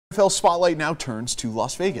NFL spotlight now turns to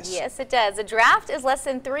Las Vegas. Yes, it does. The draft is less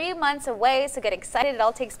than 3 months away, so get excited. It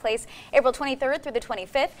all takes place April 23rd through the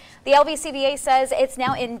 25th. The LVCVA says it's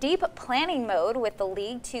now in deep planning mode with the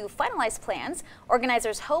league to finalize plans.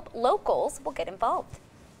 Organizers hope locals will get involved.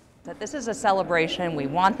 That this is a celebration we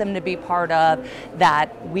want them to be part of,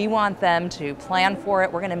 that we want them to plan for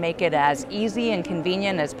it. We're going to make it as easy and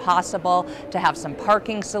convenient as possible to have some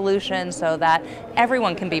parking solutions so that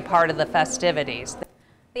everyone can be part of the festivities.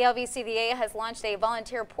 The LVCVA has launched a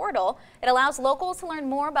volunteer portal. It allows locals to learn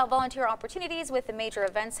more about volunteer opportunities with the major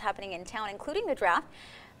events happening in town, including the draft.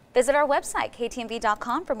 Visit our website,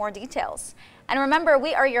 ktmv.com, for more details. And remember,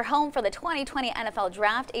 we are your home for the 2020 NFL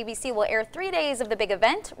Draft. ABC will air 3 days of the big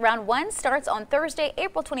event. Round 1 starts on Thursday,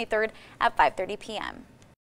 April 23rd at 5:30 p.m.